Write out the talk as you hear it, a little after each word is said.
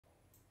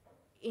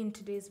In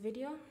today's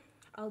video,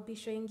 I'll be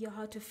showing you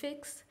how to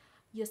fix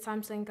your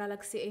Samsung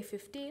Galaxy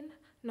A15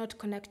 not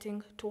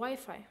connecting to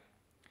Wi-Fi.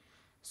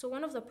 So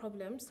one of the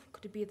problems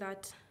could be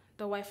that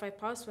the Wi-Fi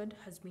password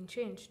has been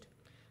changed.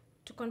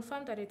 To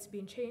confirm that it's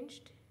been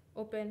changed,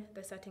 open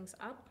the Settings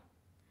app,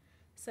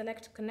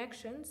 select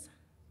Connections,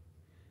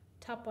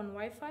 tap on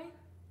Wi-Fi,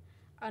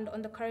 and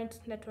on the current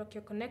network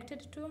you're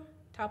connected to,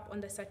 tap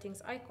on the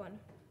Settings icon.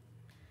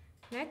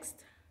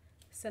 Next,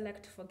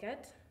 select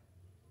Forget.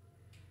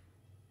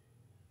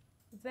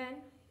 Then,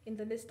 in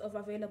the list of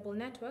available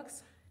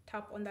networks,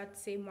 tap on that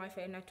same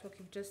Wi-Fi network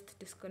you've just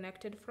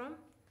disconnected from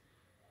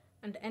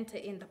and enter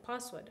in the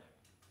password.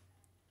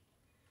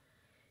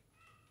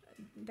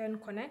 Then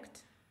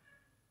connect.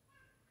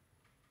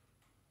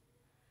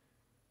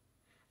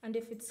 And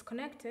if it's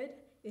connected,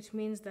 it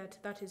means that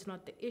that is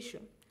not the issue.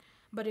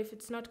 But if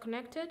it's not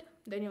connected,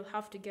 then you'll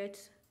have to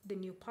get the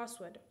new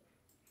password.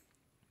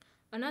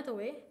 Another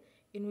way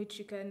in which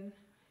you can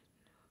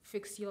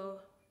fix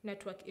your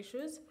network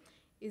issues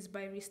is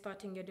by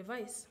restarting your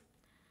device.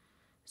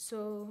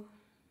 So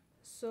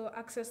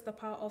access the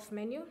power off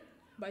menu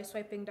by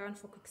swiping down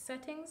for quick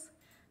settings,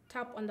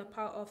 tap on the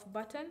power off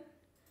button,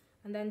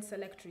 and then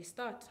select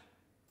restart.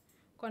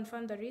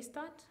 Confirm the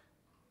restart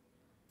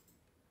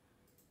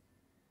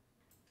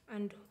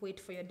and wait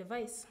for your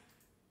device.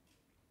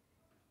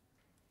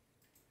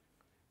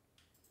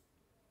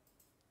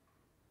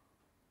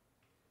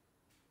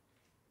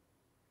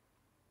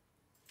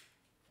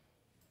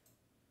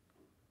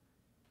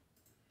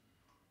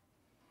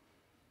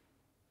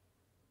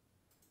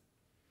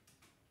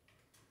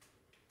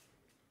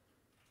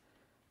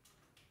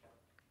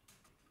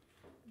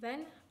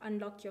 Then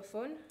unlock your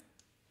phone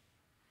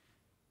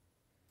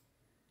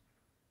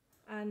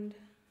and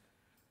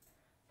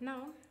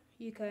now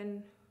you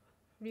can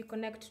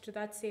reconnect to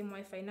that same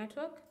Wi-Fi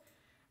network,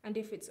 and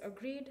if it's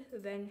agreed,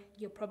 then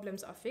your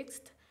problems are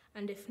fixed,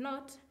 and if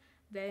not,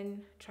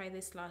 then try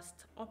this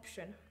last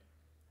option.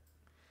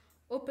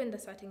 Open the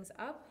Settings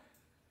app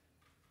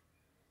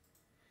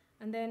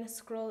and then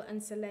scroll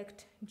and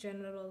select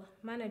General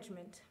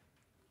Management.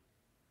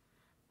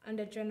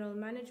 Under General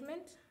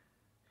Management,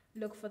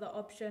 look for the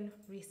option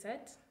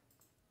Reset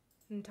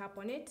and tap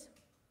on it.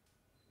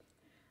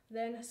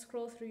 Then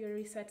scroll through your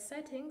reset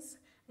settings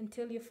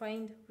until you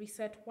find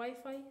Reset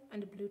Wi-Fi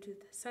and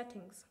Bluetooth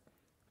settings.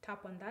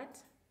 Tap on that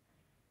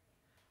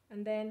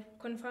and then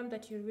confirm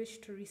that you wish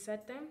to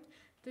reset them.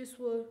 This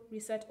will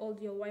reset all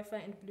your Wi-Fi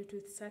and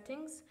Bluetooth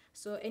settings,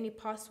 so any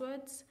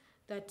passwords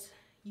that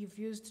you've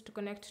used to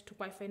connect to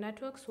Wi-Fi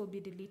networks will be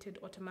deleted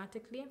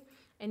automatically.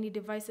 Any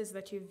devices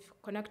that you've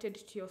connected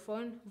to your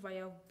phone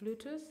via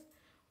Bluetooth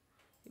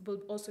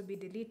will also be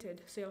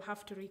deleted, so you'll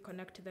have to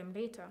reconnect them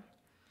later.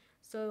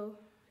 So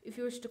if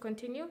you wish to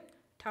continue,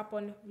 tap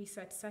on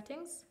Reset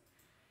Settings,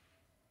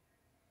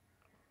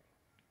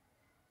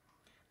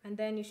 and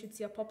then you should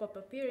see a pop-up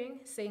appearing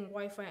saying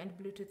Wi-Fi and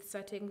Bluetooth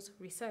settings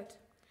reset.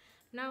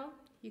 Now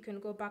you can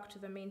go back to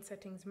the main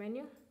settings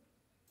menu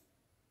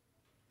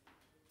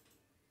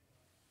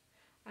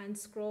and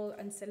scroll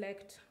and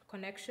select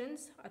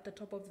Connections at the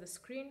top of the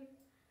screen,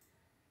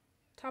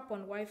 tap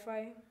on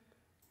Wi-Fi,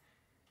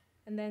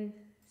 and then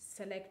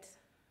select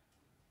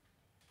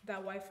the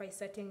Wi-Fi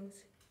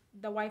settings,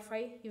 the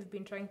Wi-Fi you've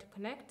been trying to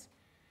connect,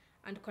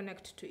 and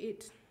connect to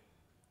it.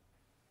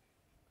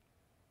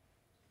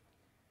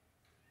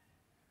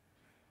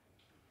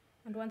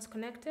 And once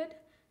connected,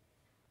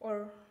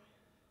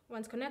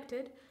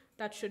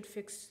 that should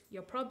fix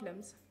your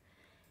problems.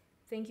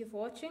 Thank you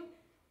for watching.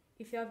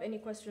 If you have any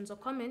questions or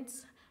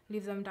comments,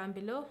 leave them down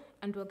below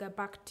and we'll get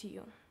back to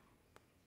you.